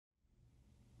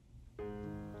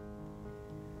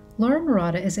Laura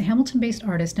Marotta is a Hamilton-based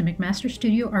artist and McMaster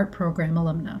Studio Art Program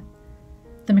alumna.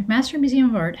 The McMaster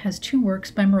Museum of Art has 2 works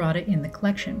by Marotta in the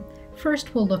collection.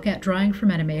 First, we'll look at drawing for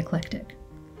Mattamy Eclectic.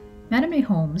 Mattamy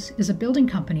Homes is a building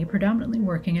company predominantly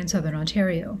working in southern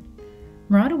Ontario.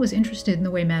 Marotta was interested in the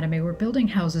way Mattamy were building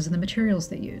houses and the materials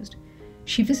they used.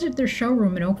 She visited their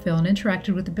showroom in Oakville and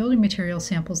interacted with the building material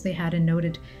samples they had and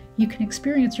noted, "You can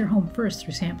experience your home first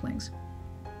through samplings."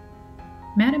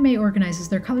 Mattamy organizes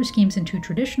their color schemes into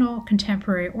traditional,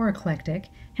 contemporary, or eclectic,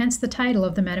 hence the title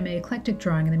of the Mattamy Eclectic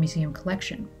drawing in the museum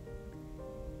collection.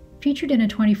 Featured in a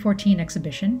 2014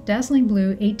 exhibition, Dazzling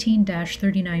Blue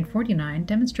 18-3949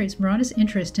 demonstrates Marotta's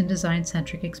interest in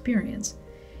design-centric experience.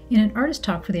 In an artist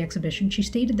talk for the exhibition, she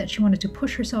stated that she wanted to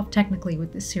push herself technically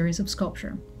with this series of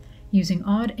sculpture, using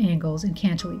odd angles and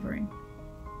cantilevering.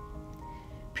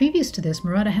 Previous to this,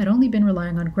 Marotta had only been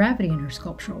relying on gravity in her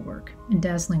sculptural work. In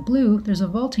Dazzling Blue, there's a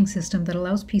vaulting system that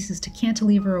allows pieces to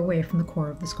cantilever away from the core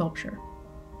of the sculpture.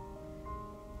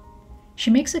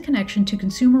 She makes a connection to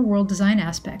consumer world design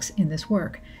aspects in this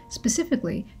work.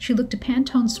 Specifically, she looked at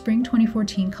Pantone's Spring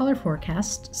 2014 color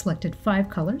forecast, selected 5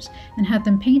 colors, and had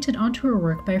them painted onto her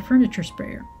work by a furniture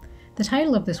sprayer. The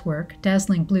title of this work,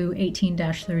 Dazzling Blue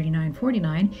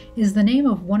 18-3949, is the name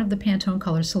of one of the Pantone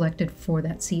colors selected for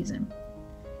that season.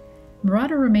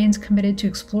 Marotta remains committed to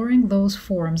exploring those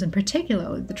forms, and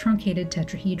particularly the truncated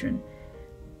tetrahedron.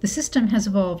 The system has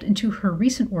evolved into her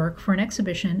recent work for an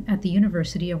exhibition at the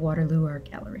University of Waterloo Art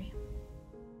Gallery.